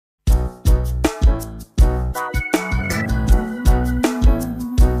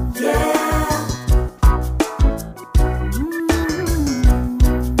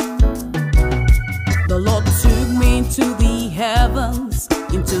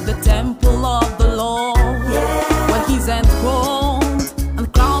the temple of the Lord, where He's enthroned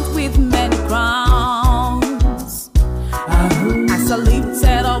and crowned with many crowns. As I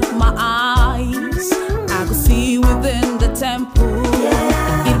lifted up my eyes, I could see within the temple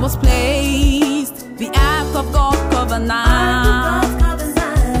it was placed, the Ark of God's covenant.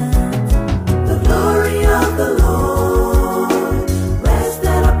 The glory of the Lord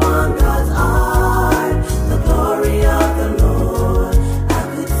rested upon God's ark. The glory of the Lord I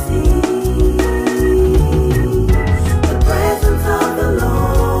could see. The presence of the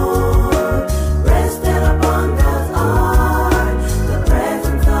Lord rested upon God's ark. The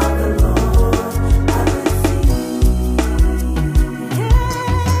presence of the Lord I could see.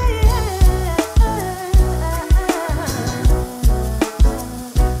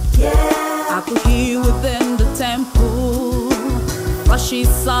 I could hear within the temple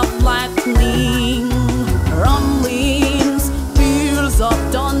flashes of lightning, rumblings, peals of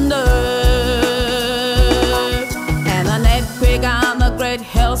thunder, and an earthquake and a great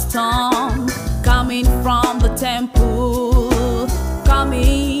hailstorm coming from the temple,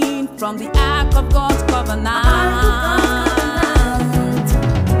 coming from the Ark of God's covenant.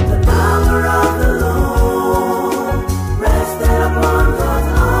 The power of the Lord rested upon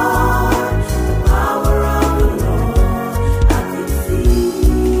God's ark. The power of the Lord I could see.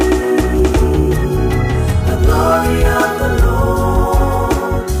 The glory of the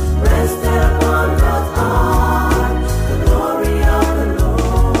Lord rested upon God's ark. The glory of the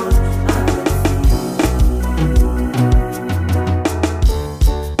Lord I could see.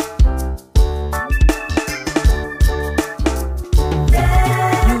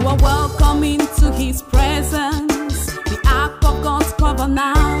 You are welcome into His presence, the Ark of God's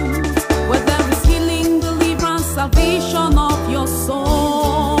covenant, where there is healing, deliverance, salvation of your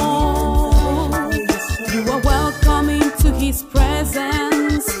soul. You are welcome into His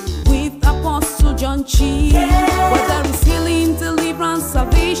presence with Apostle John Chi, where there is healing, deliverance,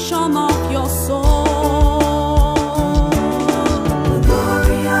 salvation of your soul. The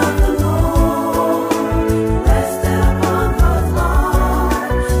glory of the Lord rested upon God's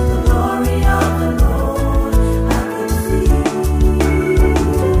ark. The glory of the Lord I could see.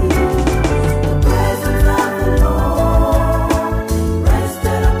 The presence of the Lord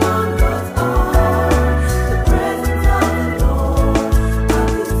rested upon God's ark. The presence of the Lord I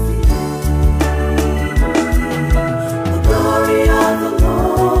could see. The glory of the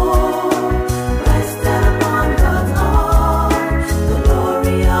Lord rested upon God's ark. The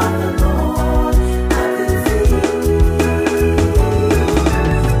glory of the Lord I could see.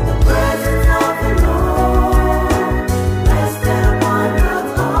 The presence of the Lord rested upon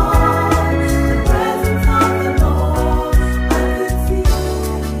God's ark. The presence of the Lord I could see.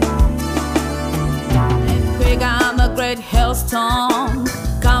 Earthquake and a great hailstorm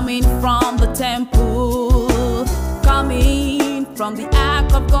coming from the temple, coming from the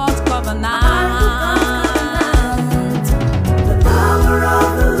Ark of God's covenant. The power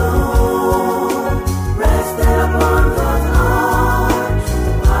of the Lord rested upon God's ark.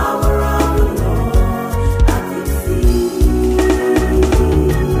 The power of the Lord I could see.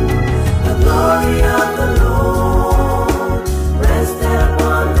 The glory of the Lord rested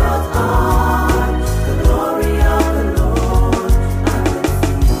upon God's ark. The glory of the Lord I could see.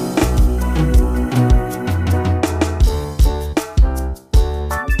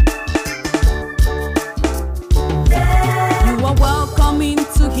 You are welcome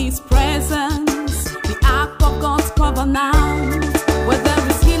into His presence, the Ark of God's covenant, where there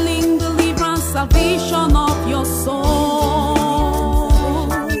is healing, deliverance, salvation of your soul.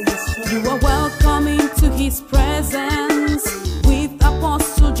 You are welcome into His presence with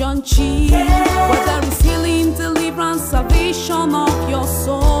Apostle John Chi, where there is healing, deliverance, salvation of your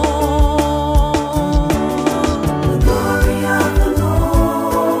soul. The glory of the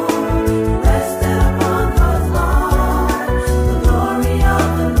Lord rested upon God's ark. The glory of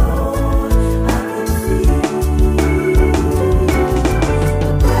the Lord I could see.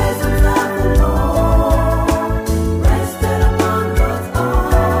 The presence of the Lord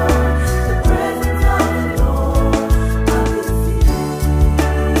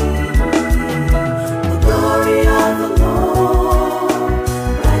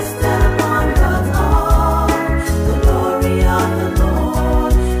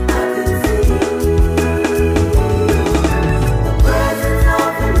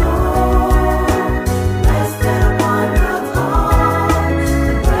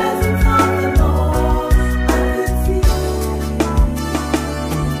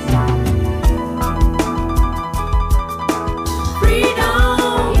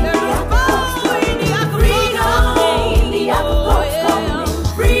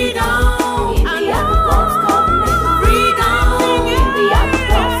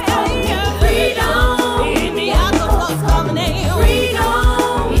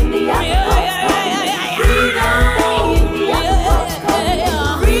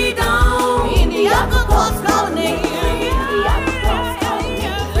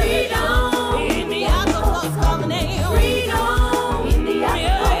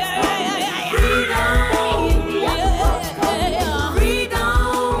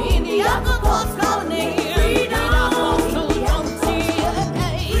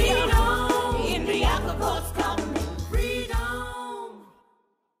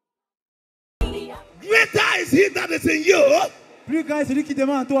quand est celui qui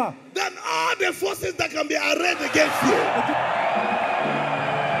demande à toi. then all the forces that can be arrayed against you,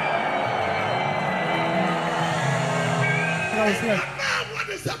 now what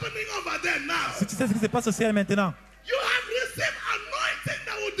is happening over there now? Si tu sais ce qui se passe au ciel maintenant. You have received anointing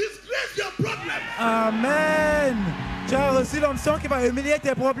that will disgrace your problem. Amen. Tu as reçu l'onction qui va humilier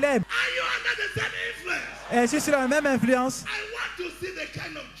tes problèmes. Are you under the same influence? Et je suis sur la même influence. I want to see the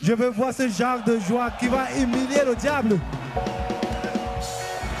kind of Je veux voir ce genre de joie qui va humilier le diable.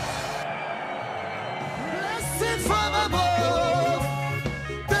 Blessing from above.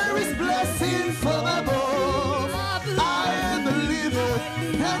 There is blessing from above. I am a believer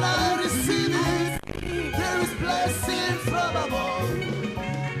and I receive it. There is blessing from above.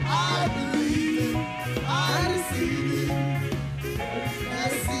 I believe it. I receive it.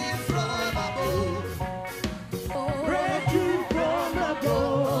 Blessing from above. Breakthrough from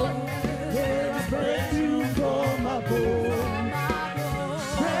above. There is breakthrough from above.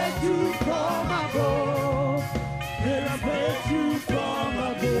 Breakthrough from above. There is breakthrough from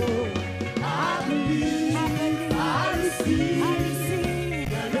above. I believe, I receive.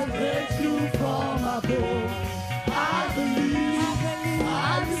 There is breakthrough from above. I believe,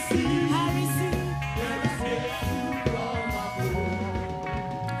 I receive. There is breakthrough from above.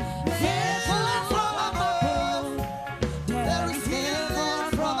 Heaven from above. There is heaven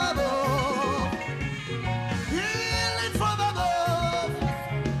from above. Healing from above.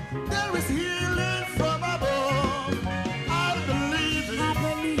 There is healing from above. I believe it.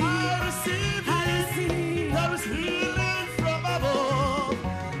 I receive it. There is healing from above.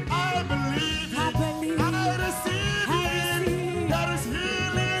 I believe it. I receive it. There is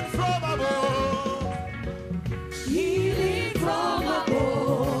healing from above. Healing from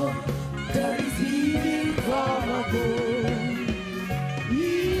above. There is healing from above.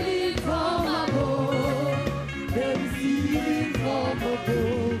 Healing from above. There is healing from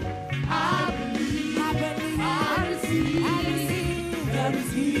above. I believe, I receive. There is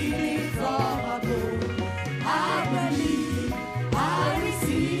healing from above. I believe, I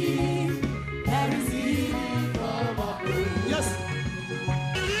receive. There is healing from above. Yes.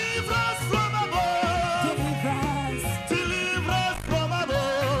 Deliverance from above. Deliverance from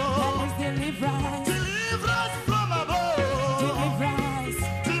above. Deliverance from above.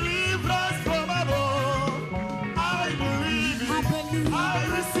 Deliverance from above. I believe it. I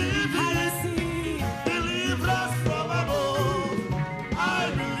receive it. Deliverance from above. I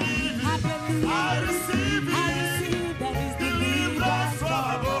believe it. I receive it. Deliverance from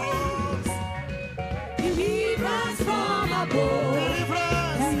above. Deliverance from above.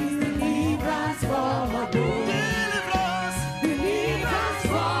 Deliverance from above. Deliverance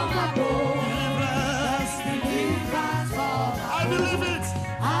from above. Deliverance from above. I believe it.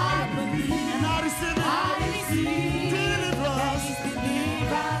 I believe. And I receive it. I receive. Deliverance.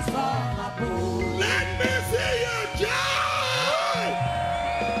 Deliverance from above. let me see your joy.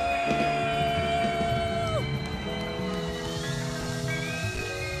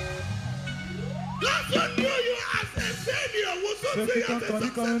 Those who knew you as a failure will soon Ceux see qui you t'ont as a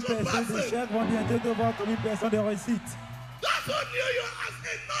connu comme une successful personne person. d'échec vont bientôt te voir comme une personne de réussite. Those who knew you as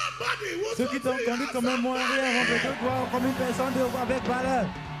a nobody will Ceux soon qui t'ont see you connu as comme un moins rien vont somebody. peut-être te voir comme une personne avec valeur.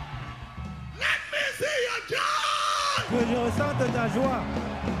 Let me see your joy. Que je ressente ta joie.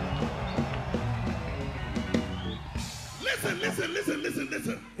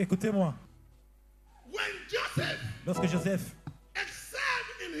 Listen. Écoutez-moi. When Joseph Lorsque Joseph excelled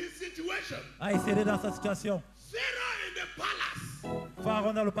in his situation, a excellé dans sa situation, Pharaoh in the palace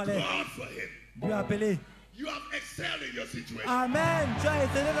Pharaon dans le palais called for him. lui a appelé. You have excelled in your situation. Amen. Tu as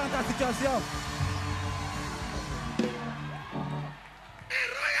excellé dans ta situation. A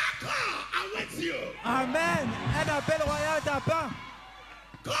royal call awaits you. Amen. Un appel royal t'attend.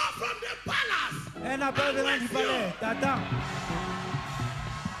 Call from the palace. Un appel venant du palais t'attend.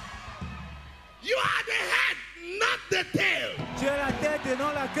 You are the head, not the tail. Tu es la tête et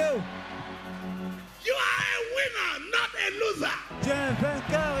non la queue. You are a winner, not a loser. Tu es un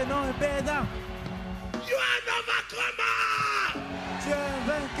vainqueur et non un perdant. You are an overcomer. Tu es un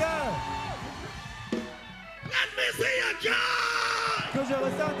vainqueur. Let me see your joy. Que je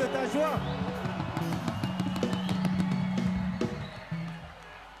ressente ta joie.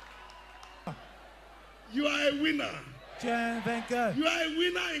 You are a winner. Tu es un vainqueur. You are a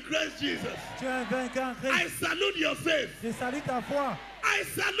winner in Christ Jesus. Tu es un vainqueur en I Christ. salute your faith. Je salue ta foi. I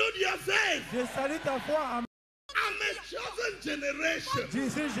salute your faith. Je salue ta foi. Amen. I'm a chosen generation. Je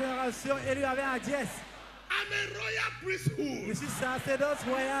suis une génération élue avec un dièse. I'm a royal Je priesthood. suis sacerdoce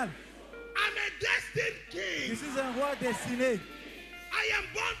royal. I'm a destined Je king. suis un roi destiné. I am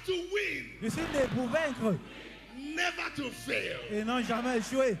born to win. Je suis né pour vaincre. never to fail. Et non jamais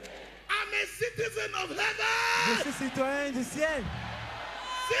échouer. I'm a citizen of Je heaven. suis citoyen du ciel.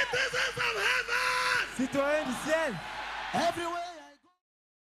 Citizens of heaven. Citoyen du ciel. Everywhere.